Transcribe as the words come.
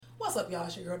What's up, y'all?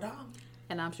 It's your girl, Dom.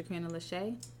 And I'm Shaquina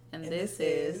Lachey. And this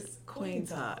is Queen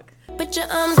Talk. Put your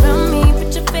arms around me,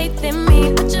 put your faith in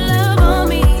me, put your love on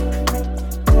me.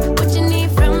 What you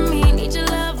need from me, need your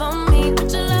love on me,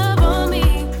 put your love on me.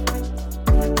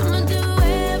 I'ma do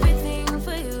everything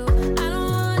for you. I don't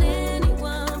want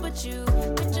anyone but you.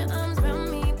 Put your arms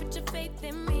around me, put your faith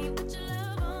in me, put your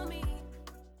love on me.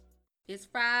 It's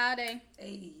Friday.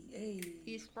 Hey.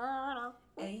 It's Friday.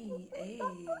 Hey.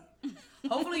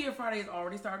 Hopefully your Friday is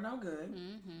already starting out good.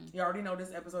 Mm-hmm. You already know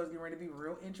this episode is getting ready to be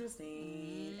real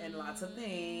interesting and lots of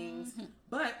things.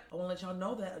 But I want to let y'all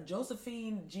know that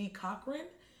Josephine G. Cochran,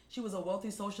 she was a wealthy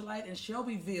socialite in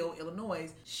Shelbyville,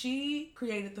 Illinois. She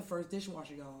created the first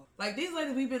dishwasher, y'all. Like, these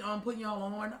ladies we've been putting y'all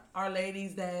on are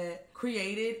ladies that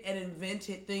created and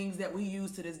invented things that we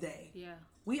use to this day. Yeah.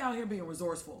 We out here being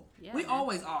resourceful. Yeah, we man.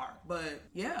 always are. But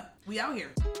yeah, we out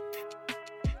here.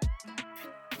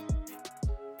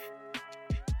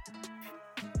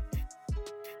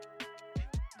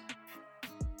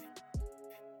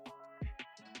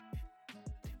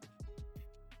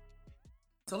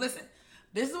 So listen,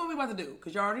 this is what we're about to do,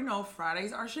 because you already know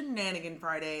Fridays are shenanigan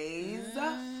Fridays.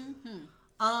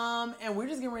 And we're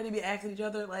just getting ready to be asking each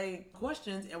other like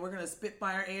questions, and we're gonna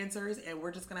spitfire answers, and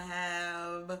we're just gonna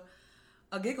have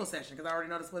a giggle session, because I already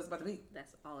know this is what it's about to be.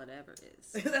 That's all it ever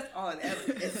is. That's all it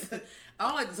ever is. I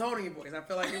don't like the tone of your voice. I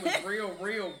feel like it was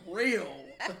real.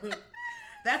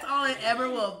 That's all it ever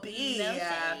will be.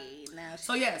 No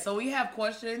shade. So we have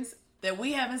questions that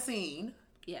we haven't seen.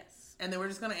 Yes. And then we're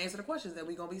just going to answer the questions. And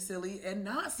we're going to be silly and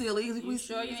not silly. You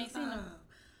sure you ain't seen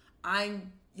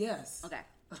them? Yes. Okay.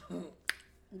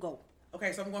 Go.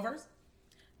 Okay, so I'm going first?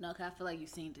 No, because I feel like you've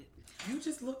seen it. You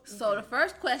just look. So the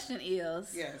first question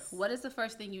is, yes. What is the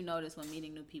first thing you notice when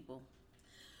meeting new people?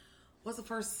 What's the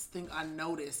first thing I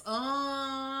notice?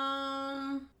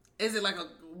 Is it like a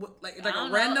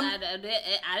random? I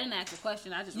didn't ask a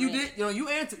question. I just You read. did. You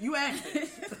answered. You asked it.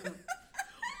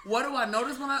 What do I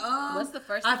notice when I What's the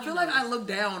first thing I feel you like notice? I look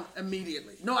down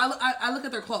immediately. No, I look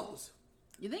at their clothes.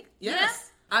 You think?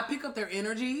 Yes. Yeah? I pick up their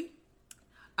energy.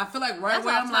 I feel like right That's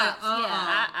away I'm like,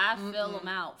 Yeah, I fill them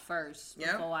out first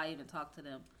before I even talk to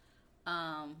them.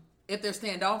 If they're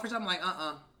standoffish, I'm like,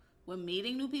 When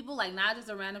meeting new people, like not just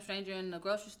a random stranger in the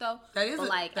grocery store,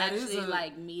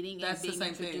 like meeting and being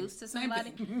introduced to somebody.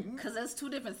 Because that's two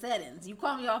different settings. You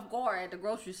caught me off guard at the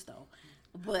grocery store.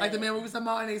 But like the man we was talking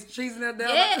about and he's cheesing that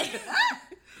down. Yeah.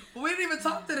 But we didn't even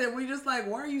talk to them. We just like,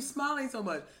 why are you smiling so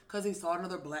much? Because he saw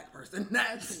another black person.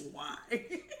 That's why.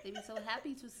 They be so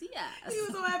happy to see us. He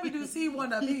was so happy to see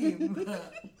one of him.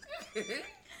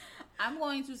 I'm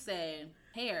going to say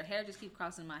hair. Hair just keeps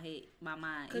crossing my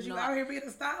mind. Because you out here being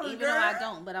a stylist, even girl. though I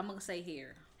don't, but I'm going to say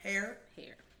hair. Hair?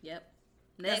 Yep.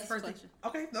 Next question.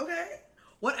 Okay.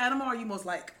 What animal are you most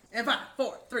like? And 5,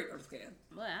 4, 3. I'm just kidding.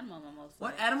 What animal am I most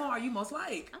What like? animal are you most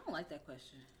like? I don't like that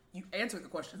question. You answered the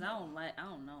question. Because I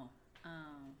don't know.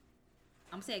 I'm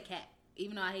going to say a cat.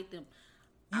 Even though I hate them.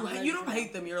 You don't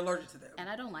hate them. You're allergic to them. And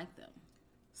I don't like them.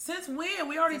 Since when?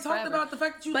 We already talked about the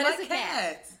fact that you but like it's a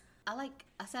cats. I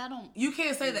said I don't. You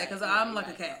can't say that because I'm like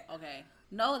a cat. Okay.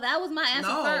 No, that was my answer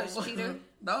first, cheater.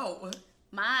 No.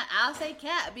 I'll say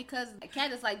cat because a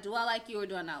cat is like, do I like you or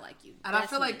do I not like you? And I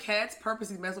feel like cats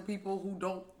purposely mess with people who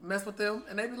don't mess with them,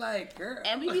 and they be like, girl.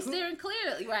 And we be steering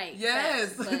clearly, right?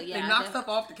 Yes. But yeah, they knock stuff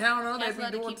off the counter. Cats They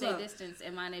love be to doing keep stuff. their distance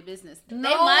and mind their business. No,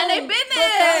 they mind their business. But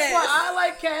that's why I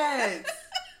like cats.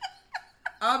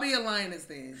 I'll be a lioness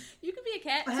then. You can be a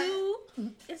cat too.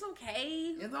 It's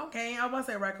okay. It's okay. I was about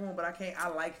to say raccoon, but I can't. I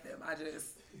like them. I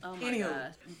just. Oh my Anywho.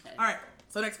 gosh. Okay. All right.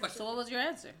 So next question. So what was your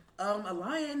answer? A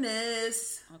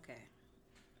lioness. Okay.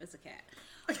 It's a cat.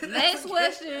 Next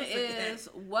question is,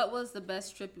 what was the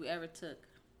best trip you ever took?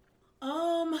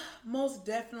 Most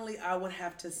definitely I would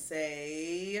have to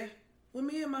say when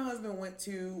me and my husband went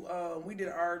to we did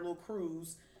our little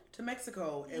cruise to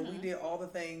Mexico, and we did all the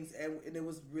things, and it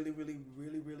was really, really,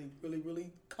 really, really, really,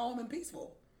 really calm and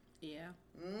peaceful. Yeah.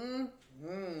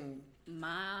 Mm-hmm.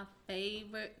 My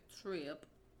favorite trip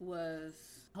was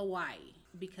Hawaii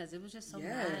because it was just so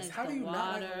nice. How the do you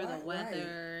water, not like Hawaii? the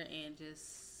weather, and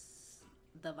just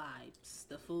the vibes,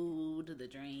 the food, the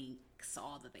drinks,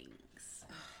 all the things.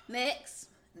 Next.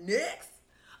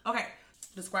 Okay.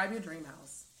 Describe your dream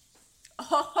house.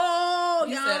 Oh,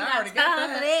 you y'all said I already got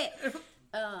that.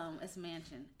 It's a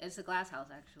mansion. It's a glass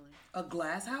house, actually. A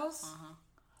glass house?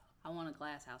 I want a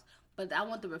glass house. But I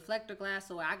want the reflector glass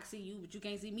so I can see you, but you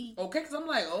can't see me. Okay, because I'm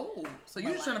like, so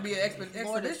you're just trying to be an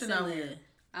expedition out here.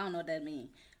 I don't know what that means.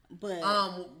 But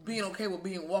being okay with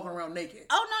walking around naked.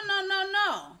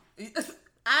 Oh, no.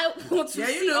 I want to Yeah,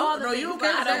 you see do. all the No, things you okay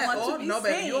that with I that? don't want Oh, to be no,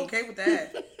 baby, seen. you okay with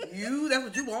that? That's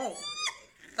what you want.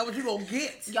 That's what you gonna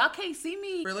get. Y'all can't see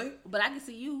me. Really? But I can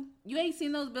see you. You ain't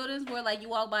seen those buildings where like you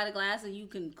walk by the glass and you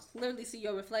can clearly see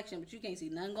your reflection, but you can't see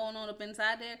nothing going on up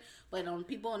inside there. But on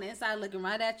people on the inside looking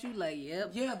right at you, like,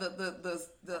 yep. Yeah,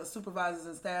 the supervisors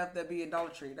and staff that be in Dollar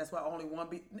Tree. That's why only one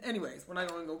be. Anyways, we're not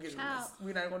gonna go get into this.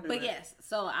 We're not gonna do that. But yes,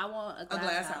 so I want a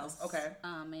glass house. Okay.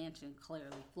 Mansion,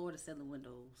 clearly. Floor to ceiling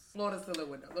windows. Floor to ceiling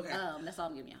window. Okay. That's all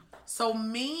I'm giving y'all. So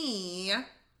me,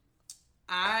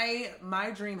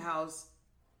 my dream house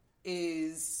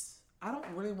is, I don't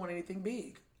really want anything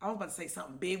big. I was about to say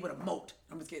something big with a moat.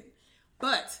 I'm just kidding.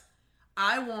 But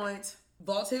I want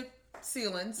vaulted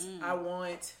ceilings. I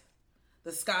want the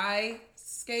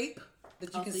skyscape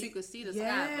that you can see. You can see the sky.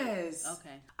 Yes.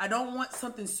 Okay. I don't want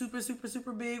something super, super,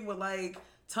 super big with like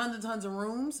tons and tons of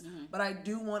rooms. But I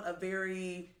do want a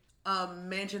very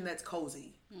mansion that's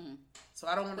cozy. So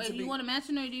I don't want it to be. Wait, do you want a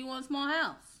mansion or do you want a small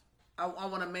house? I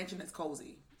want a mansion that's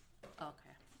cozy. Okay.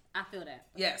 I feel that.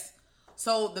 Yes.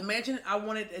 So the mansion, I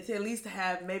wanted it to at least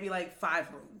have maybe like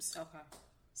 5 rooms. Okay.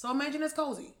 So a mansion that's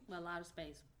cozy. A lot of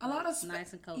space. A lot of space.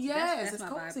 Nice and cozy. Yes, that's it's my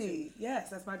vibe cozy. too. Yes,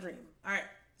 that's my dream. All right.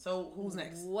 So who's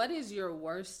next? What is your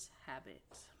worst habit?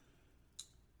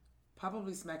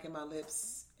 Probably smacking my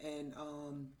lips and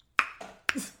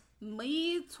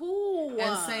Me too.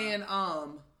 and saying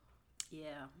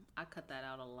Yeah, I cut that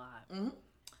out a lot Mhm.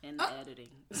 in the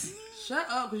editing. Shut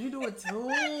up, because you do it too.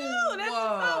 No,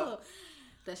 that's true.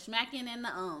 The smacking and the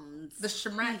ums. The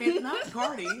schmacking, not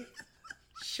party.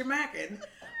 Schmacking.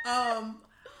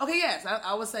 Okay, yes,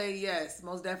 I would say yes,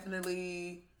 most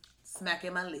definitely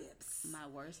smacking my lips. My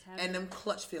worst habit. And them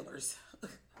clutch fillers.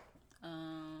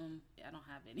 I don't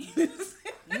have any.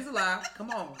 Use a lie.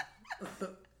 Come on.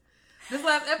 This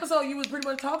last episode, you was pretty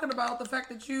much talking about the fact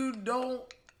that you don't.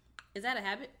 Is that a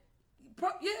habit?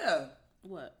 Yeah.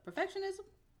 What? Perfectionism?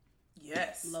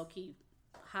 Yes. Low key.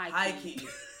 High High key.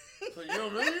 So you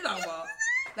don't know what you're talking about.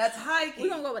 That's high key. We're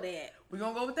gonna go with that. We're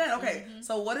gonna go with that. Okay.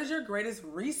 So what is your greatest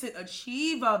recent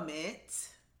achievement?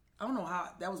 I don't know how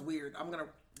that was weird. I'm gonna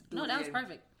do No, it that was again.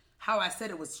 perfect. How I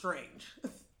said it was strange.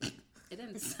 It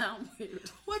didn't sound weird.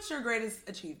 What's your greatest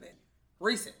achievement?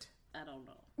 Recent. I don't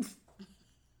know.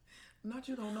 Not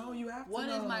you don't know. You have to What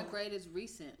know. is my greatest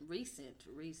recent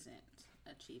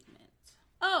achievement?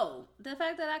 Oh, the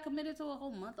fact that I committed to a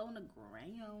whole month on the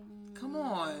gram. Come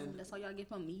on. That's all y'all get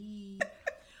from me.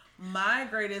 My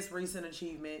greatest recent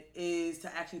achievement is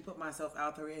to actually put myself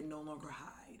out there and no longer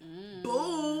hide.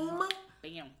 Boom.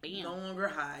 Bam, bam. No longer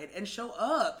hide and show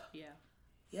up. Yeah.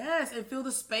 Yes, and feel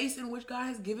the space in which God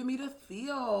has given me to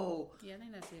feel. Yeah, I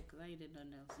think that's it, because I ain't did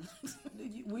nothing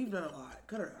else. We've done a lot.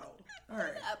 Cut her out. All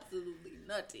right. Absolutely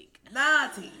nothing.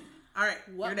 Naughty. All right.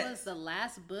 What you're was the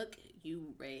last book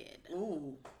you read?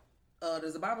 Ooh.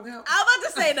 Does the Bible count? I'm about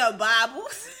to say the Bible.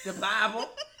 The Bible.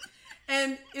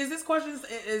 And is this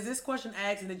question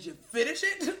asked and did you finish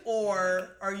it, or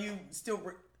are you still?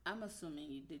 I'm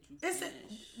assuming you did. You It's finish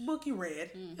a book you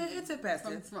read. It's a past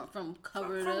tense. from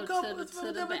cover to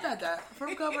the back.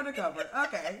 From cover to cover.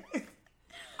 Okay.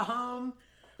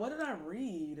 What did I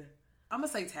read? I'm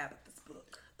gonna say Tabitha's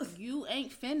book. You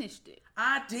ain't finished it.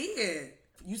 I did.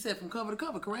 You said from cover to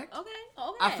cover, correct? Okay.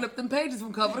 I flipped them pages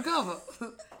from cover to cover.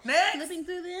 Next. Flipping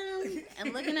through them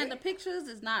and looking at the pictures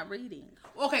is not reading.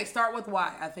 Okay, Start With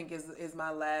Why, I think is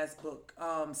my last book.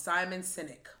 Simon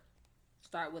Sinek.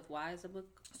 Start With Why is a book?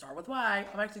 Start With Why.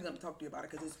 I'm actually going to talk to you about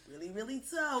it because it's really, really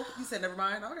dope. You said never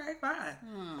mind. Okay, fine.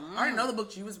 I already know the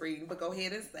book you was reading, but go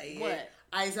ahead and say What? it.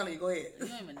 I ain't telling you. Go ahead. You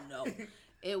don't even know.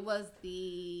 It was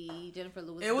the Jennifer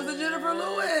Lewis. It was a Jennifer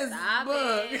Lewis Stop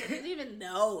book. It. I didn't even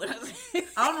know.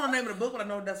 I don't know the name of the book, but I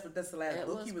know that's the last It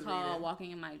book was he was called reading.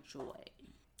 Walking in My Joy.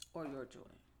 Or Your Joy.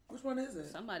 Which one is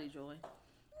it? Somebody joy.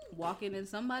 Walking in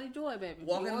somebody joy, baby.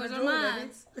 Walking Yours in or the joy, mine.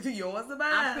 baby. Yours or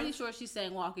mine. I'm pretty sure she's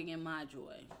saying walking in my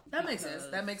joy. That makes sense.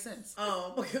 That makes sense.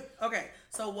 Okay.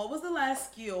 So, what was the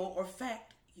last skill or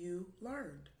fact you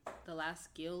learned? The last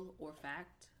skill or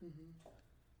fact?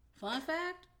 Fun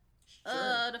fact?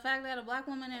 Sure. The fact that a black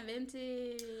woman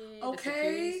invented the Okay.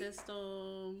 security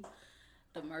system,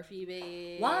 the Murphy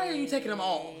bed. Why are you taking them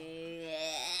all?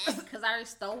 Because I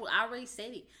already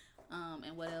said it.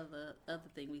 And whatever other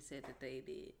thing we said that they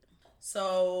did.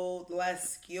 So, the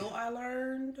last skill I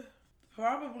learned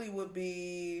probably would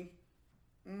be,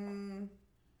 I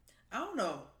don't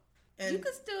know. And You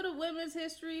could steal the women's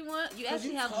history one. You 'cause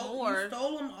actually have You more.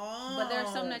 stole them all. But there's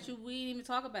some that we didn't even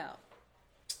talk about.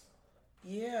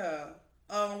 Yeah.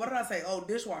 What did I say? Oh,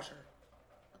 dishwasher.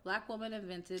 A black woman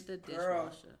invented the Girl,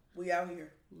 dishwasher. we out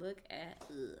here. Look at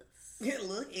us.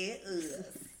 Look at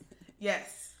us.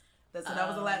 Yes. That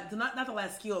was the last, not the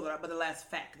last skill, but the last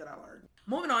fact that I learned.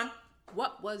 Moving on.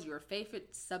 What was your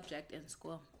favorite subject in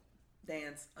school?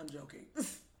 Dance. I'm joking.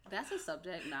 That's a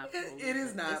subject, not it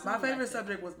is not. My favorite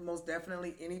subject was most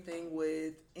definitely anything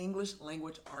with English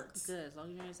language arts. Good, as long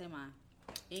as you didn't say mine.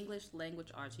 English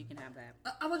language arts, you can have that.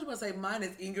 I want you to say mine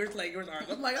is English language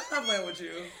arts. I'm like, I'm not playing with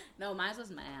you. No, mine was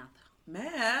math.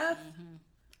 Math?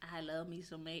 I love me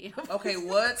some math. Okay,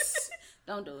 what's...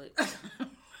 Don't do it.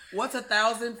 What's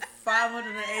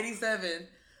 1,587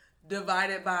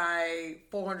 divided by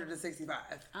 465?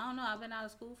 I don't know. I've been out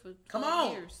of school for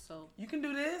 12 years, so... You can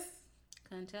do this?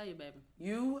 Couldn't tell you, baby.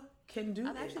 You can do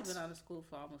I've it. actually been out of school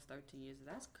for almost 13 years.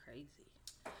 That's crazy.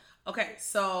 Okay,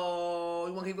 so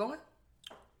you want to keep going?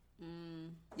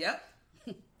 Yep.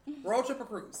 Road trip or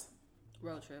cruise?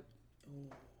 Road trip. Ooh.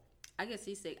 I get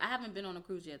seasick. I haven't been on a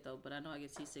cruise yet, though, but I know I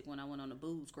get seasick when I went on a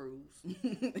booze cruise.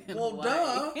 Well,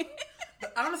 duh.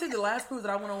 Honestly, the last cruise that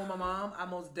I went on with my mom, I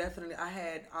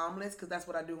had omelets, because that's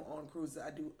what I do on cruises.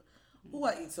 I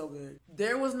eat so good.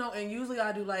 There was no, and usually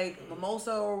I do like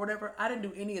mimosa or whatever. I didn't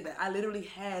do any of that. I literally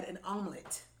had an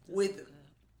omelet with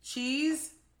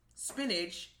cheese,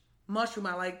 spinach, mushroom.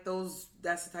 I like those.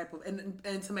 That's the type of,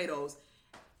 and tomatoes.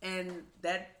 And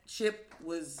that ship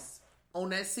was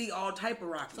on that sea all type of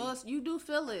rocky. So you do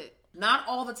feel it. Not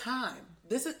all the time.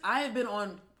 I have been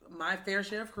on my fair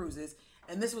share of cruises,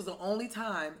 and this was the only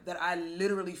time that I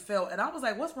literally felt, and I was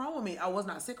like, what's wrong with me? I was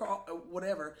not sick or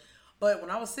whatever. But when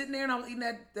I was sitting there and I was eating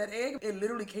that egg, it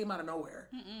literally came out of nowhere.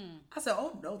 I said,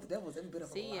 oh no, the devil's every bit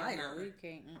of a liar. Yeah, no, we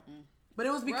can't. But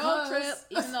it was because... Road trip,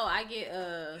 even though I get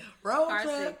car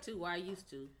sick too, where I used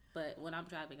to. But when I'm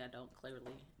driving, I don't,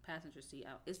 clearly. Passenger seat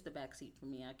out. It's the back seat for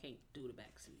me. I can't do the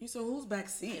back seat. You said whose back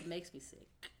seat? It makes me sick.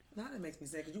 Not it makes me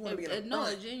sick, because you want to be in the No,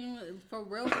 front. it genuinely, for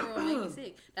real, it make me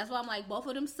sick. That's why I'm like, both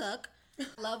of them suck.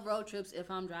 Love road trips if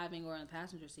I'm driving or in the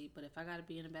passenger seat, but if I got to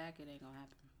be in the back, it ain't going to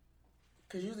happen.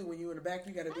 Because usually when you're in the back,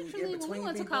 you got to be in between people. When we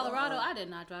went to Colorado, I did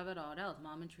not drive at all. That was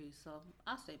mom and trees, so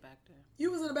I'll stay back there.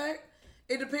 You was in the back?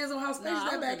 It depends on how spacious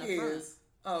that back is.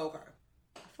 Oh, okay.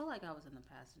 I feel like I was in the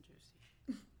passenger seat.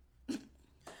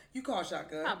 You call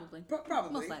shotgun. Probably.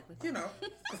 Probably. Most likely. You know.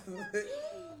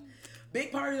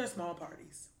 Big parties or small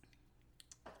parties?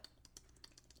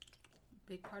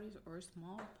 Big parties or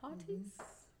small parties?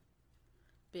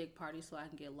 Big parties so I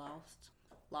can get lost.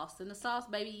 Lost in the sauce,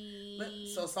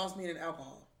 baby. So sauce meaning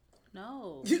alcohol?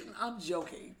 No. I'm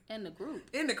joking. In the group.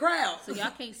 In the crowd. So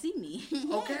y'all can't see me.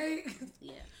 Okay.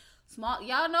 Yeah. Small,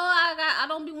 y'all know I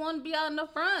don't be wanting to be out in the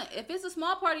front. If it's a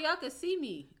small party, y'all can see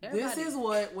me. Everybody. This is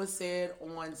what was said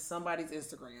on somebody's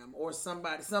Instagram or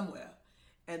somebody somewhere,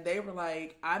 and they were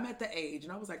like, "I'm at the age,"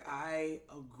 and I was like, "I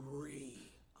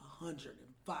agree,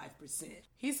 105%."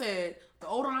 He said, "The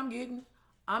older I'm getting,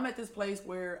 I'm at this place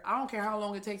where I don't care how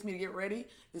long it takes me to get ready.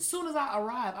 As soon as I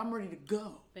arrive, I'm ready to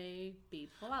go, baby.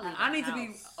 I need to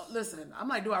be. Listen, I'm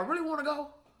like, do I really want to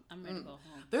go? I'm ready to go home.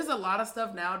 There's a lot of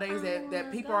stuff nowadays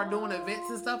that people are doing events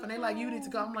and stuff, and they like, you need to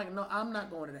go. I'm like, no, I'm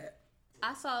not going to that.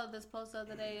 I saw this post the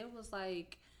other day. It was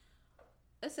like,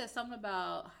 it said something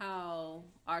about how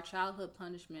our childhood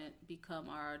punishment become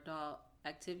our adult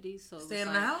activities. So staying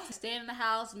in the house? Staying in the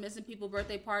house, missing people's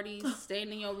birthday parties,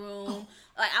 staying in your room.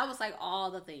 Like, I was like, all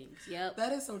the things. Yep.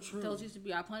 That is so true. Those used to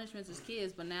be our punishments as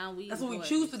kids, but now that's what we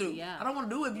choose to do. Yeah. I don't want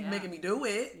to do it if you're making me do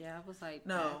it. Yeah, I was like,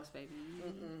 no. Thanks, baby.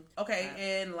 Okay,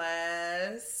 and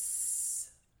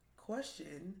last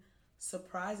question.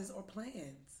 Surprises or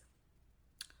plans?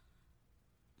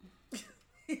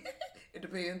 It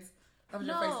depends.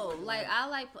 No,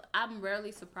 I'm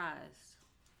rarely surprised.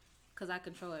 Because I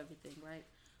control everything, right?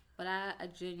 But I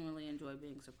genuinely enjoy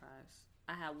being surprised.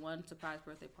 I had one surprise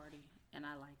birthday party, and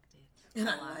I liked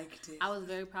it. I was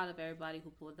very proud of everybody who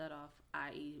pulled that off,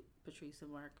 i.e. Patrice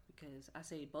and Mark, because I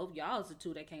say both y'all is the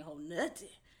two that can't hold nothing.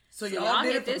 So y'all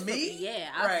did it for me?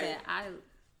 Yeah, I said,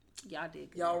 y'all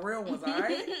did good. Y'all real ones, all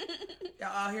right? Y'all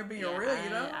out here being real, you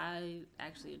know? I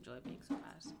actually enjoy being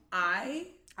surprised. I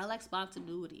like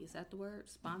spontaneity. Is that the word?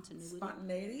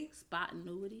 Spontaneity?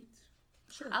 Spontaneity.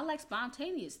 Sure. I like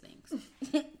spontaneous things.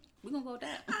 We're going to go with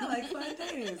that. I like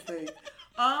spontaneous things.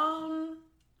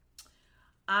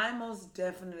 I most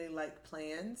definitely like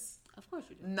plans. Of course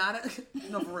you do.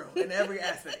 No, for real. In every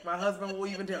aspect. My husband will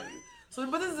even tell you. So,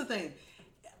 but this is the thing.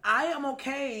 I am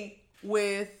okay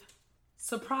with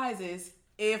surprises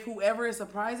if whoever is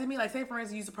surprising me, like say for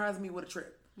instance, you surprise me with a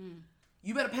trip.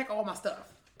 You better pack all my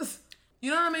stuff. You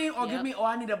know what I mean? Or give me,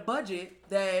 I need a budget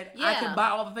that I can buy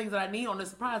all the things that I need on this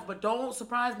surprise. But don't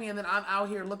surprise me and then I'm out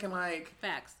here looking like...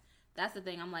 Facts. That's the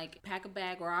thing. I'm like, pack a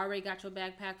bag or I already got your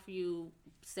bag packed for you.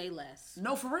 Say less.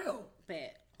 No, for real.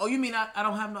 Bad. Oh, you mean I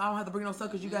don't have to bring no stuff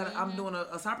because you got I'm doing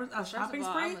a shopping First of spree?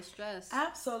 all, I'm stressed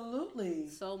Absolutely.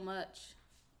 so much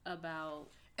about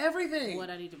everything.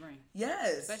 what I need to bring.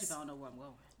 Yes. Especially if I don't know where I'm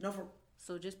going. No,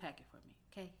 So just pack it for me,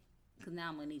 okay? Because now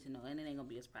I'm going to need to know, and it ain't going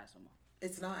to be a surprise no more.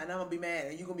 it's not, and I'm going to be mad,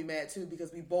 and you're going to be mad too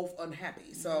because we both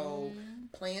unhappy. So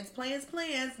plans.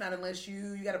 Not unless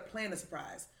you got to plan a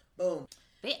surprise. Boom.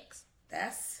 Fix.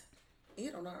 That's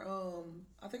it on our,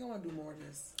 I think I want to do more of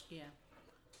this. Yeah.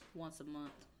 Once a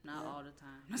month. Not all the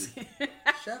time.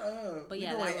 Shut up. But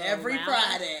yeah, we're doing that every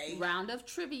Friday. Round of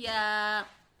trivia.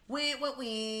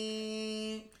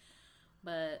 Win.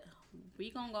 But we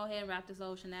gonna go ahead and wrap this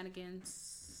old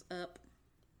shenanigans up.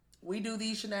 We do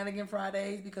these shenanigan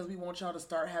Fridays because we want y'all to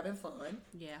start having fun.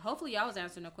 Yeah, hopefully y'all was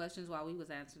answering the questions while we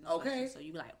was answering the questions. So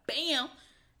you be like, bam.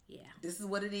 Yeah. This is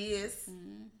what it is.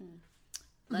 Mm-hmm.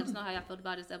 Let us know how y'all felt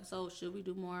about this episode. Should we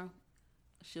do more?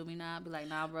 Should we not? Be like,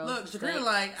 nah, bro. Look, Shakrina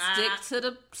like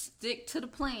stick to the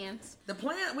plans. The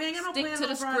plan. We ain't got no Stick plans to on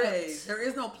the Fridays. scripts. There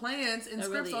is no plans and There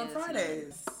scripts really on is,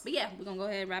 Fridays. But yeah, we're gonna go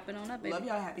ahead and wrap it on up, baby. Love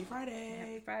y'all. Happy Friday.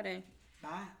 Happy Friday. Bye.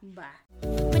 Bye.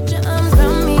 Put your arms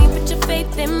around me, put your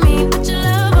faith in me.